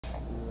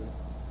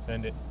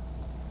Send it.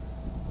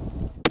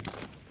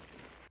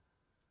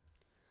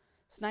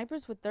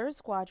 Snipers with 3rd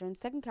Squadron,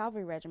 2nd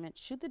Cavalry Regiment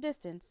shoot the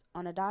distance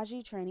on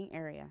Adazi training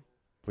area.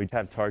 We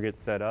have targets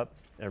set up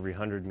every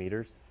 100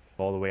 meters,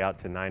 all the way out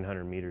to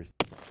 900 meters.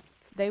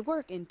 They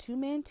work in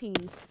 2-man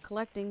teams,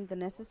 collecting the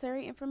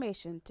necessary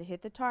information to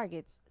hit the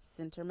target's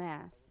center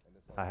mass.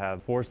 I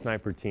have 4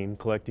 sniper teams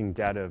collecting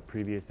data of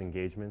previous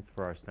engagements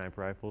for our sniper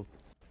rifles,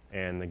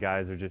 and the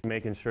guys are just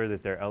making sure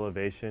that their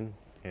elevation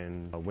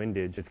and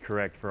windage is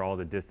correct for all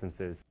the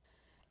distances.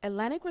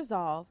 Atlantic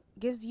Resolve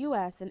gives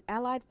U.S. and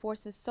Allied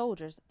forces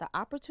soldiers the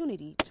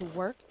opportunity to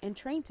work and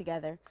train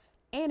together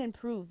and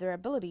improve their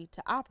ability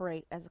to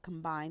operate as a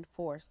combined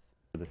force.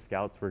 For the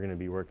scouts, we're going to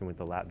be working with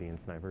the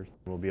Latvian snipers.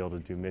 We'll be able to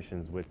do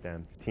missions with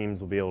them. Teams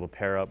will be able to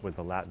pair up with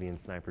the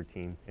Latvian sniper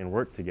team and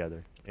work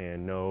together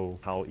and know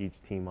how each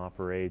team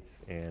operates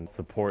and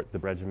support the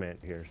regiment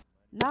here.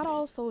 Not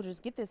all soldiers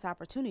get this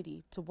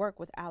opportunity to work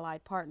with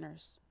Allied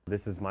partners.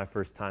 This is my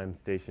first time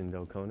stationed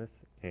in Oconus,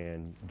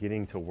 and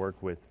getting to work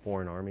with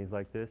foreign armies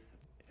like this,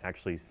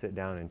 actually sit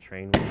down and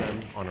train with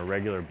them on a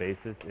regular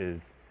basis,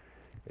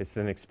 it's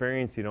an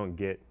experience you don't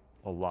get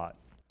a lot.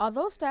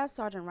 Although Staff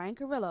Sergeant Ryan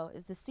Carrillo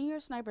is the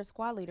senior sniper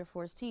squad leader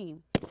for his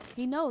team,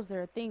 he knows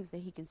there are things that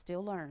he can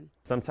still learn.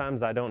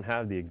 Sometimes I don't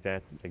have the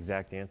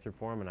exact answer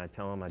for him, and I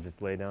tell him, I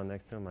just lay down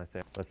next to him, I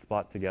say, let's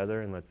spot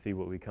together and let's see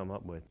what we come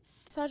up with.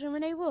 Sergeant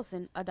Renee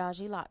Wilson,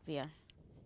 Adazi, Latvia.